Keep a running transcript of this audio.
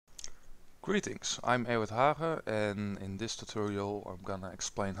Greetings, I'm Ewert Hage, and in this tutorial I'm gonna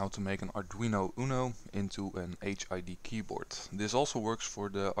explain how to make an Arduino Uno into an HID keyboard. This also works for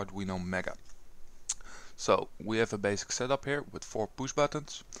the Arduino Mega. So we have a basic setup here with 4 push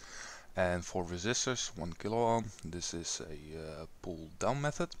buttons and 4 resistors, 1 kilo ohm. This is a pull down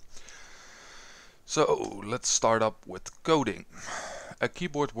method. So let's start up with coding. A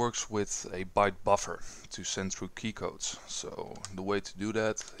keyboard works with a byte buffer to send through key codes. So the way to do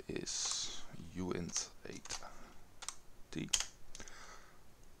that is uint 8t.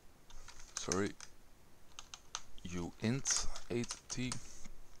 Uint 8t.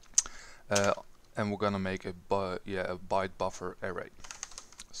 And we're gonna make a byte buffer array.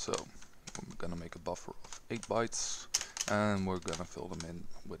 So we're gonna make a buffer of 8 bytes, and we're gonna fill them in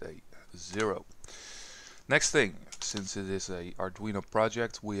with a 0. Next thing, since it is a Arduino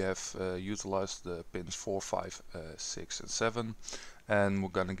project, we have utilized the pins 4, 5, 6 and 7, and we're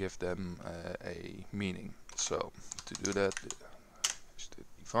gonna give them a meaning. So to do that,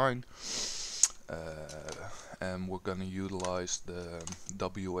 define, and we're gonna utilize the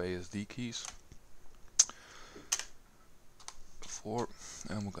WASD keys 4,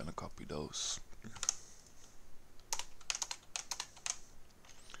 and we're gonna copy those.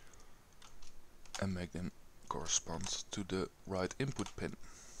 And make them correspond to the right input pin.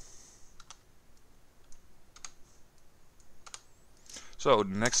 So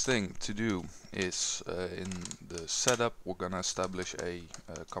the next thing to do is in the setup we're gonna establish a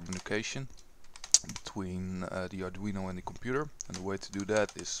communication between the Arduino and the computer, and the way to do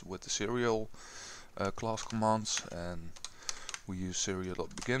that is with the serial class commands, and we use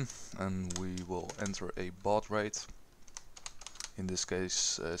serial.begin, and we will enter a baud rate. In this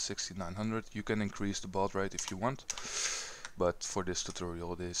case 6900. You can increase the baud rate if you want, but for this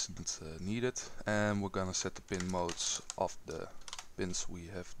tutorial it isn't needed. And we're gonna set the pin modes of the pins we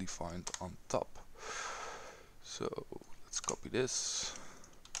have defined on top. So let's copy this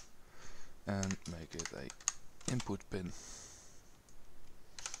and make it a input pin.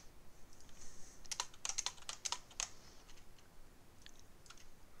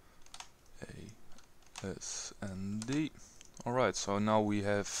 A, S and D. Alright, so now we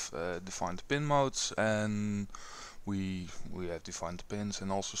have defined the pin modes, and we have defined the pins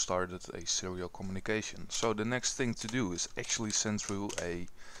and also started a serial communication. So the next thing to do is actually send through a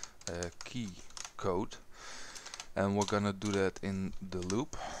key code, and we're gonna do that in the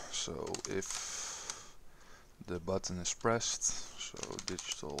loop. So if the button is pressed, so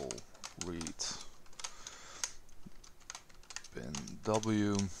digital read pin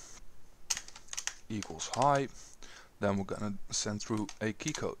W equals high, then we're gonna send through a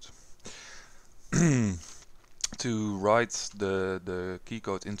key code. To write the key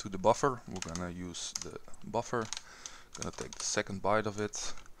code into the buffer, we're gonna use the buffer, gonna take the second byte of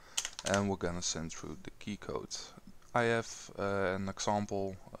it, and we're gonna send through the key code. I have an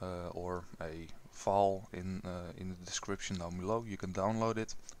example or a file in the description down below. You can download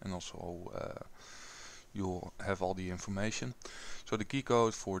it, and also you'll have all the information. So the key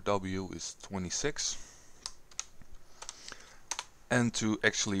code for W is 26. And to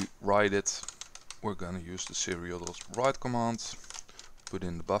actually write it, we're gonna use the serial.write command, put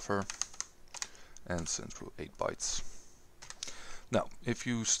in the buffer, and send through 8 bytes. Now, if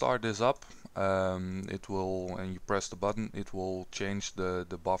you start this up, it will, and you press the button, it will change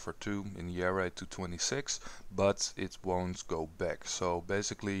the buffer to in the array to 26, but it won't go back. So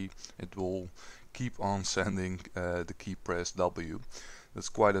basically, it will keep on sending the key press W. That's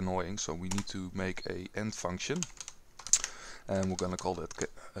quite annoying. So we need to make a end function. And we're gonna call that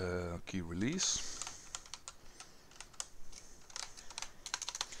key release.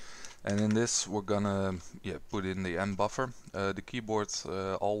 And in this we're gonna put in the end buffer. The keyboard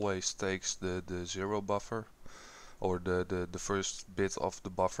always takes the 0 buffer, or the first bit of the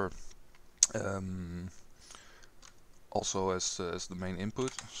buffer, also as the main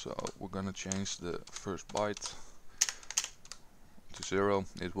input. So we're gonna change the first byte to 0.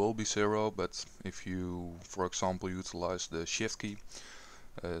 It will be 0, but if you, for example, utilize the shift key,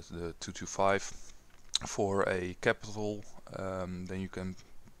 the 225 for a capital, then you can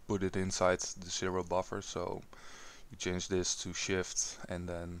put it inside the 0 buffer. So you change this to shift and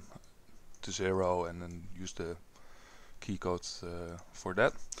then to 0, and then use the key code for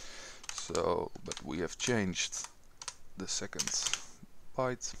that. So, but we have changed the second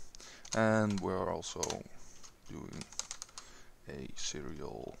byte, and we're also doing a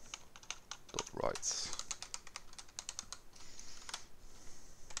serial.write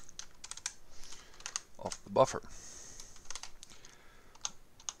of the buffer.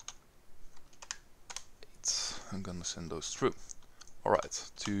 8. I'm gonna send those through.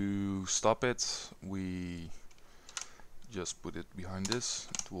 Alright, to stop it, we just put it behind this.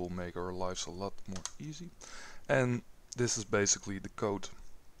 It will make our lives a lot more easy. And this is basically the code.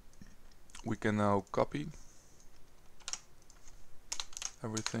 We can now copy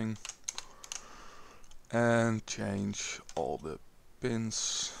everything and change all the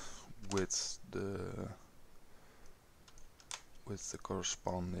pins with the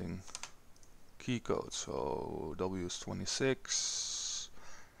corresponding key code. So W is 26,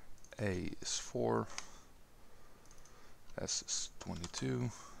 A is 4, S is 22,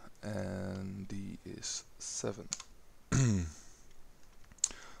 and D is 7.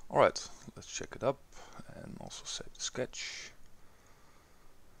 Alright, let's check it up and also save the sketch.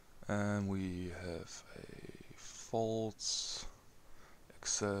 And we have a fault.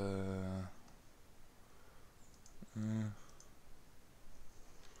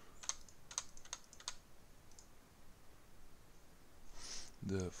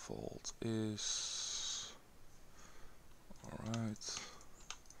 The fault is alright.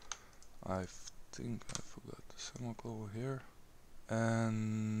 I think I forgot the semicolon here.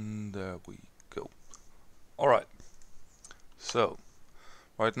 And there we go. Alright. So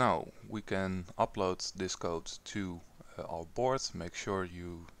right now we can upload this code to our board. Make sure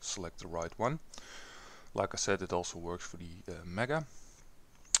you select the right one. Like I said, it also works for the Mega.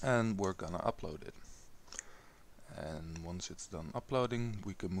 And we're gonna upload it. And once it's done uploading,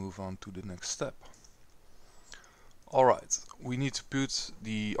 we can move on to the next step. Alright, we need to put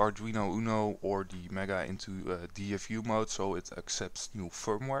the Arduino Uno or the Mega into DFU mode so it accepts new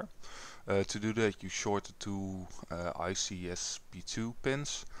firmware. To do that, you short the two ICSP2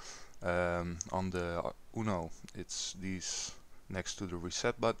 pins. On the Uno, it's these next to the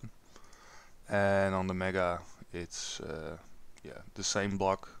reset button, and on the Mega, it's the same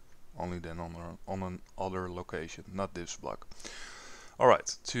block, only then on an other location, not this block.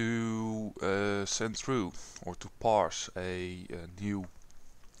 Alright, to send through or to parse a new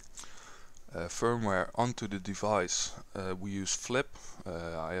firmware onto the device, we use Flip.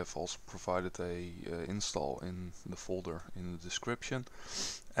 I have also provided a install in the folder in the description,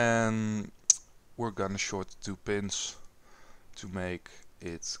 and we're gonna short the two pins to make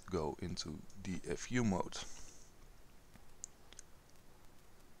it go into DFU mode.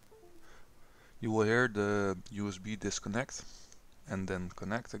 You will hear the USB disconnect and then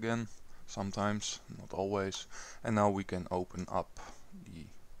connect again, sometimes, not always. And now we can open up the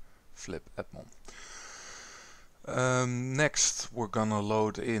Flip Appmon. Next we're gonna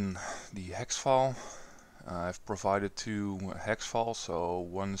load in the hex file. I've provided two hex files, so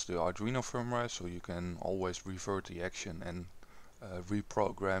one is the Arduino firmware, so you can always revert the action and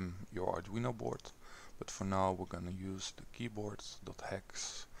reprogram your Arduino board. But for now we're gonna use the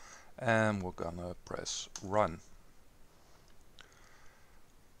keyboard.hex and we're gonna press run.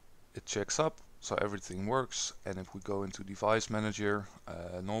 It checks up, so everything works. And if we go into device manager,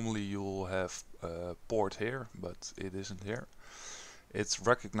 normally you'll have a port here, but it isn't here. It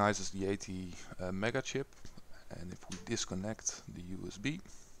recognizes the 80 mega chip, and if we disconnect the USB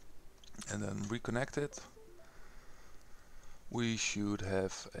and then reconnect it, we should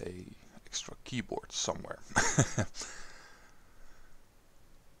have a extra keyboard somewhere.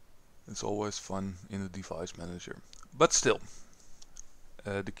 It's always fun in the device manager, but still.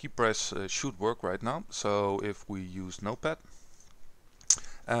 The key press should work right now. So if we use Notepad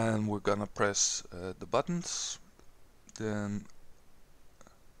and we're gonna press the buttons, then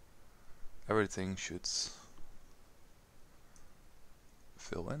everything should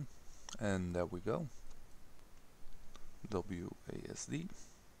fill in, and there we go. WASD.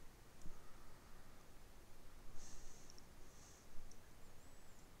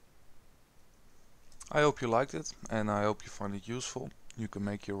 I hope you liked it, and I hope you find it useful. You can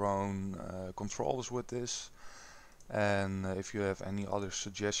make your own controllers with this, and if you have any other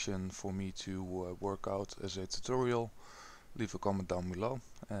suggestion for me to work out as a tutorial, leave a comment down below,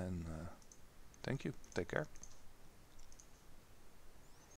 and thank you. Take care.